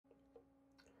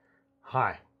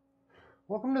Hi,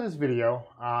 welcome to this video.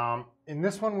 In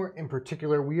this one,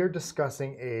 we are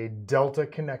discussing a delta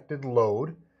connected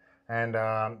load, and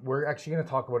we're actually going to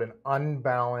talk about an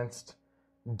unbalanced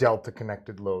delta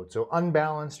connected load. So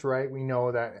unbalanced, right? We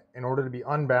know that in order to be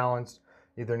unbalanced,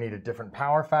 you either need a different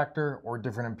power factor or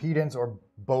different impedance, or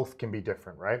both can be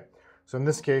different, right? So in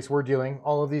this case, we're dealing,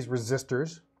 all of these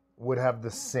resistors would have the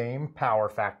same power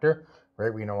factor,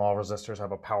 right? We know all resistors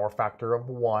have a power factor of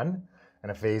 1 and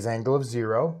a phase angle of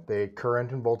 0. The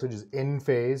current and voltage is in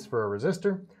phase for a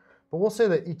resistor, but we'll say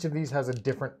that each of these has a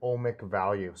different ohmic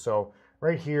value. So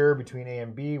right here between A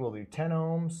and B, we'll do 10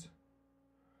 ohms.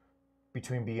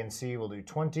 Between B and C, we'll do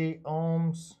 20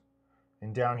 ohms.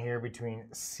 And down here between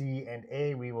C and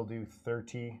A, we will do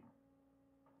 30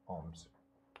 ohms.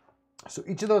 So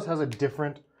each of those has a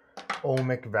different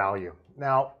ohmic value.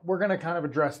 Now, we're going to kind of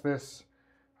address this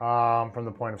from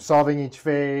the point of solving each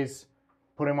phase,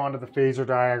 putting them onto the phasor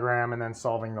diagram, and then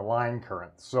solving the line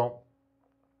current. So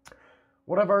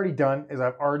what I've already done is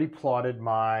I've already plotted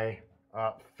my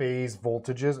phase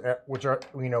voltages, which are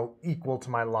equal to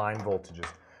my line voltages.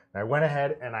 And I went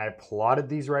ahead and I plotted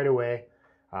these right away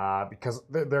because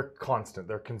they're constant.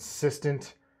 They're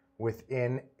consistent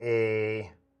within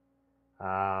a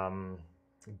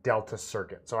delta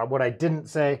circuit. So what I didn't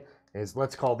say is,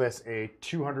 let's call this a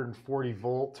 240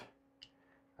 volt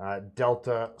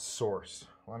delta source.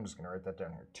 Well, I'm just going to write that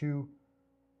down here,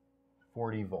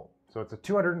 240 volt. So it's a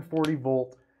 240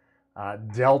 volt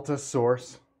delta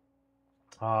source,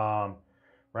 right?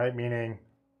 Meaning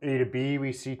A to B,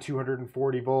 we see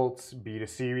 240 volts, B to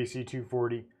C, we see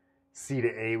 240, C to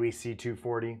A, we see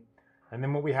 240. And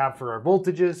then what we have for our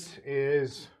voltages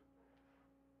is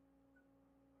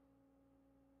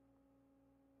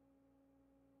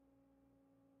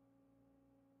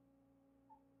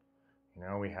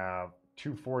we have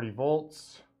 240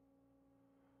 volts.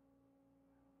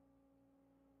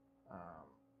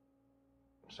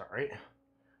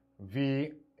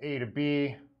 V A to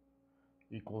B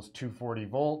equals 240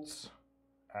 volts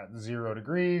at 0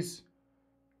 degrees.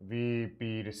 V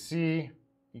B to C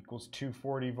equals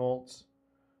 240 volts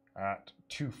at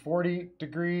 240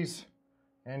 degrees.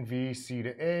 And V C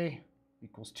to A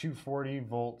equals 240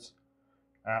 volts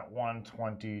at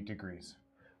 120 degrees.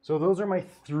 So those are my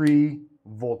three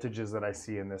voltages that I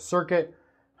see in this circuit,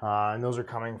 and those are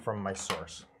coming from my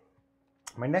source.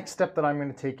 My next step that I'm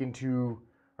going to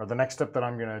the next step that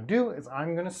I'm going to do is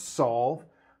I'm going to solve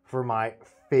for my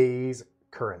phase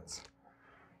currents.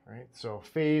 All right, so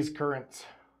phase currents.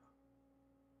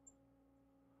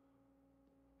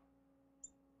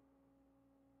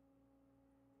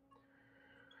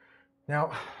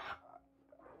 Now,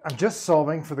 I'm just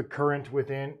solving for the current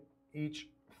within each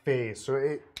phase.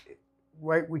 So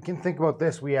right, we can think about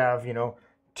this. We have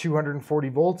 240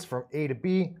 volts from A to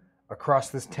B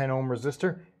across this 10 ohm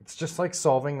resistor. It's just like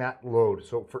solving that load.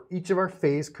 So for each of our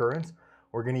phase currents,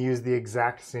 we're going to use the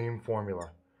exact same formula.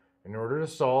 In order to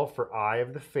solve for I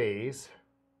of the phase,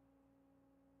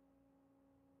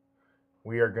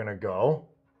 we are going to go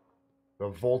the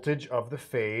voltage of the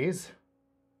phase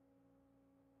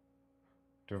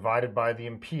divided by the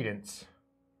impedance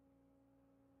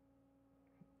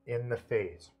in the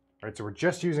phase. All right, so we're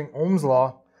just using Ohm's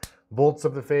law, volts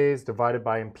of the phase divided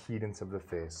by impedance of the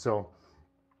phase. So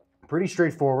pretty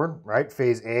straightforward, right?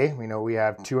 Phase A, we know we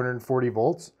have 240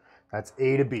 volts. That's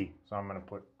A to B. So I'm going to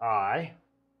put A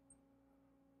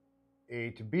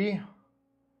to B,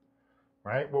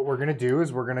 right? What we're going to do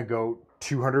is we're going to go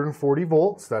 240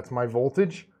 volts, that's my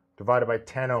voltage, divided by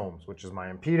 10 ohms, which is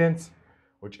my impedance,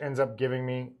 which ends up giving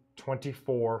me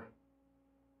 24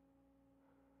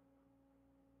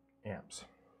 amps.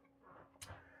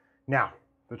 Now,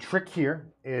 the trick here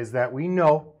is that we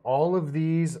know all of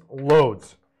these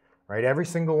loads, right? Every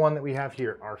single one that we have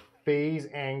here, our phase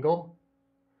angle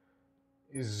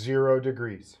is 0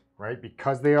 degrees, right?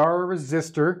 Because they are a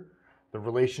resistor, the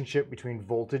relationship between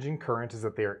voltage and current is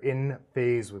that they are in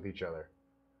phase with each other.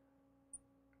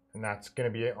 And that's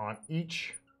going to be on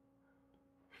each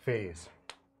phase.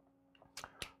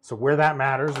 So where that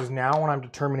matters is now when I'm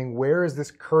determining where is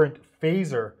this current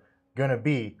phasor going to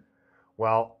be.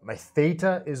 Well, my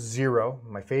theta is 0,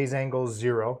 my phase angle is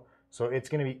 0, so it's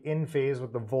going to be in phase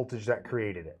with the voltage that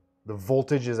created it. The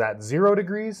voltage is at 0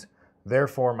 degrees,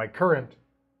 therefore my current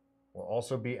will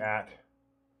also be at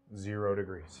 0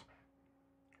 degrees.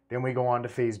 Then we go on to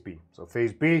phase B. So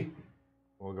phase B,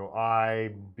 we'll go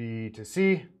IB to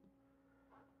C,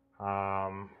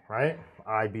 right?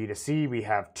 IB to C, we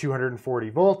have 240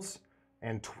 volts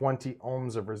and 20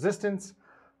 ohms of resistance.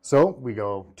 So we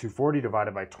go 240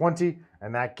 divided by 20,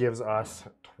 and that gives us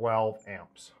 12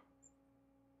 amps.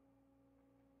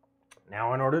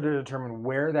 Now, in order to determine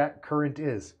where that current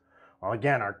is, well,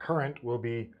 again, our current will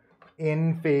be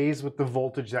in phase with the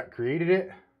voltage that created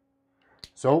it.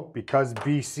 So because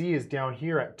BC is down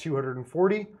here at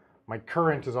 240, my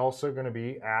current is also going to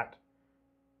be at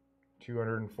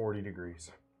 240 degrees.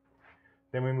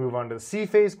 Then we move on to the C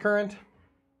phase current,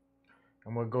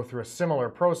 and we'll go through a similar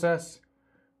process.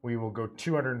 We will go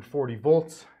 240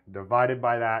 volts divided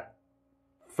by that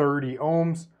 30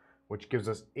 ohms, which gives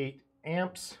us 8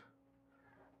 amps.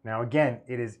 Now again,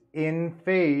 it is in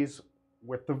phase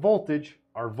with the voltage.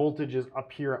 Our voltage is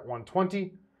up here at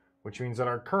 120, which means that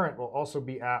our current will also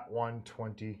be at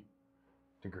 120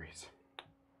 degrees.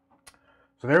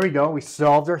 So there we go. We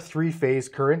solved our three-phase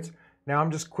currents. Now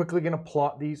I'm just quickly going to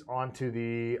plot these onto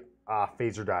the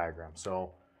phasor diagram.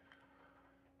 So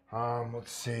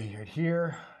let's see right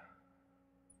here.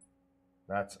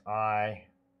 That's I,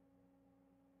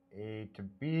 A to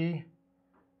B.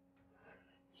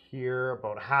 Here,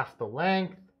 about half the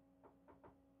length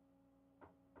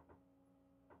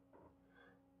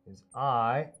is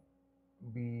I,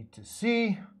 B to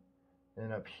C.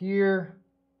 And up here,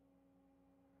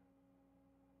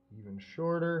 even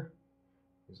shorter,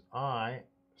 is I,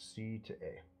 C to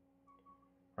A.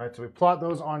 All right, so we plot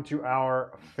those onto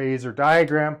our phasor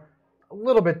diagram. A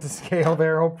little bit to scale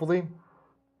there, hopefully.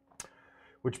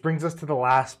 Which brings us to the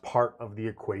last part of the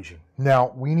equation.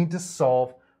 Now, we need to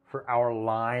solve for our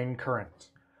line current.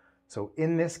 So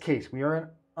in this case, we are an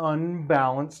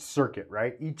unbalanced circuit,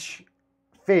 right? Each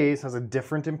phase has a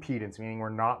different impedance, meaning we're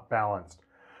not balanced.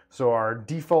 So our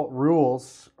default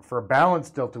rules for a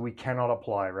balanced delta we cannot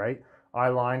apply, right? I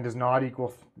line does not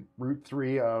equal root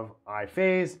 3 of I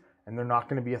phase, and they're not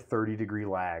going to be a 30-degree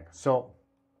lag. So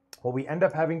what we end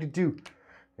up having to do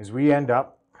is we end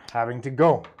up having to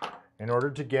go in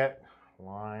order to get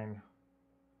line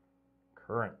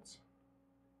currents.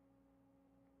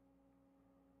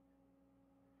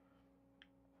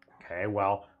 Okay,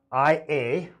 well,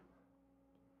 IA,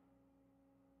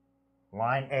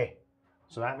 line A.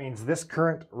 So that means this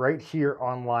current right here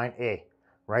on line A,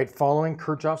 right? Following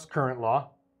Kirchhoff's current law,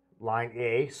 line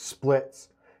A splits,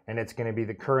 and it's going to be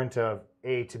the current of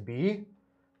A to B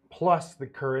plus the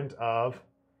current of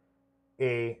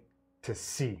A to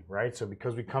C, right? So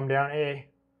because we come down A,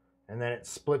 and then it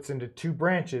splits into two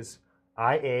branches,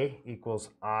 IA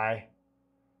equals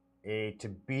IA to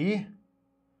B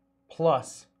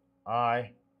plus IA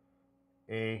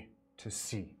to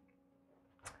C.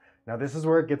 Now this is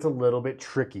where it gets a little bit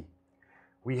tricky.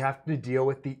 We have to deal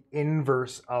with the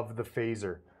inverse of the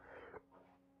phasor.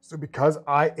 So because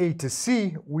IA to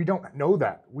C, we don't know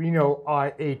that. We know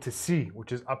IA to C,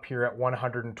 which is up here at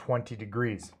 120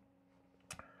 degrees.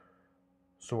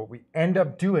 So what we end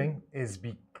up doing is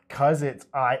because it's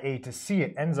IA to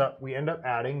C, we end up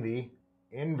adding the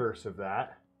inverse of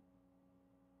that,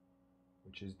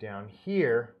 which is down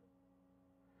here.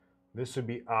 This would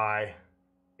be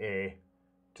IA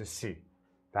to C.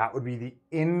 That would be the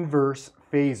inverse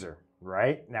phasor,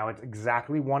 right? Now it's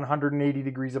exactly 180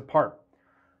 degrees apart.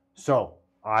 So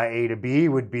IA to B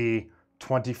would be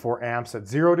 24 amps at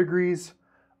 0 degrees.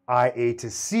 IA to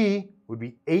C would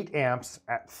be 8 amps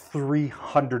at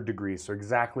 300 degrees, so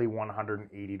exactly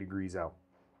 180 degrees out.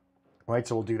 All right,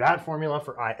 so we'll do that formula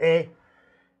for IA,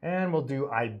 and we'll do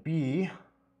IB.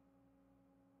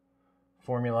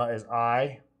 Formula is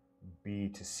IB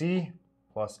to C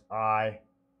plus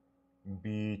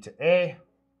IB to A.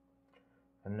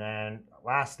 And then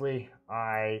lastly,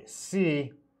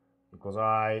 IC equals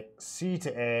IC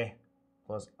to A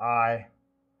plus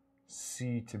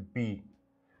IC to B.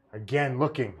 Again,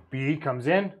 looking, B comes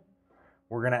in.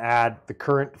 We're going to add the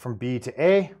current from B to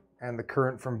A and the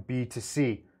current from B to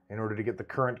C in order to get the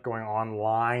current going on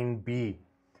line B.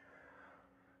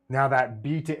 Now that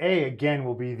B to A, again,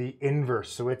 will be the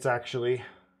inverse. So it's actually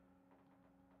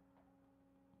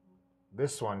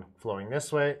this one flowing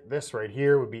this way. This right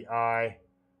here would be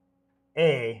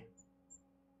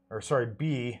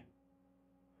B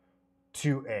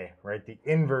to A, right? The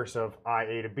inverse of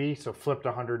IA to B, so flipped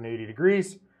 180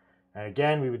 degrees. And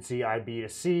again, we would see IB to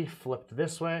C flipped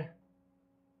this way,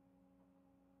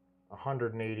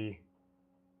 180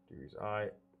 degrees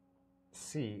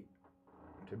IC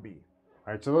to B.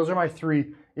 All right, so those are my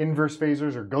three inverse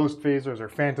phasors or ghost phasors or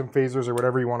phantom phasors or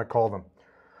whatever you want to call them.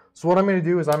 So what I'm going to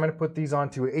do is I'm going to put these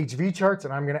onto HV charts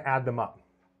and I'm going to add them up.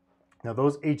 Now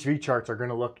those HV charts are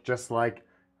going to look just like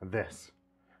this.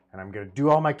 And I'm going to do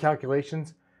all my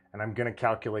calculations and I'm going to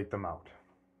calculate them out.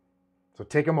 So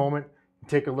take a moment,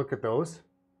 take a look at those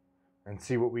and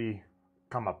see what we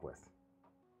come up with.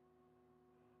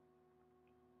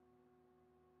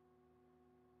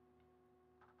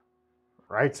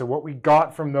 right? So what we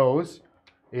got from those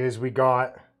is we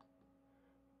got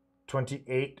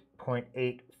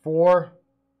 28.84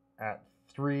 at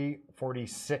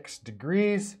 346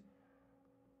 degrees.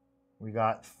 We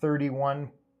got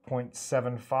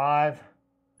 31.75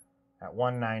 at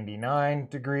 199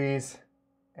 degrees.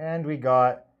 And we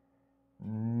got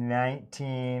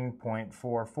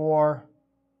 19.44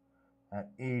 at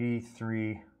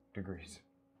 83 degrees.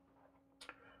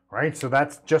 Right, so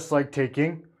that's just like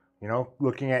taking,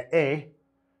 looking at A,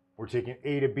 we're taking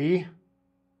A to B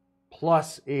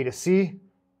plus A to C.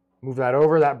 Move that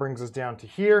over, that brings us down to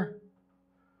here.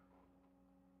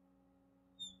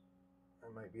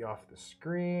 That might be off the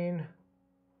screen.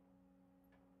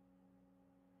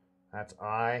 That's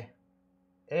I,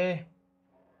 A.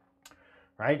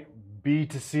 Right, B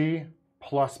to C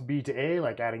plus B to A,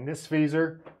 like adding this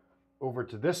phasor over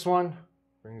to this one,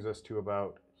 brings us to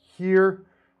about here,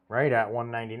 right, at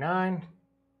 199.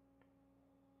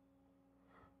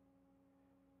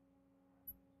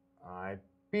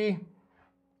 IB.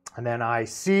 And then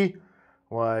IC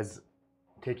was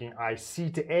taking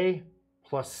IC to A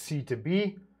plus C to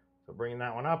B. So bringing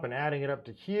that one up and adding it up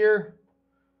to here.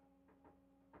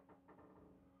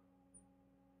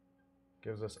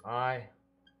 Gives us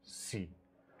IC.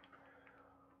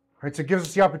 Right, so it gives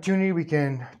us the opportunity, we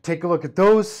can take a look at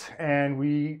those and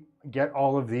we get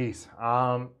all of these.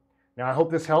 Now I hope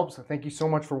this helps. Thank you so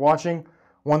much for watching.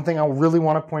 One thing I really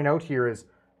want to point out here is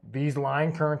these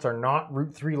line currents are not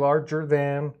 √3 larger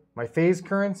than my phase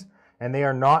currents, and they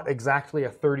are not exactly a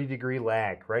 30-degree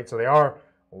lag, right? So they are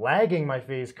lagging my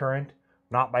phase current,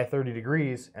 not by 30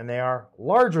 degrees, and they are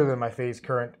larger than my phase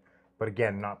current, but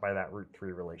again, not by that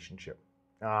 √3 relationship.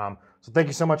 So thank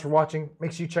you so much for watching.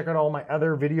 Make sure you check out all my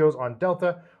other videos on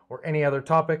Delta or any other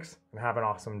topics, and have an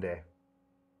awesome day.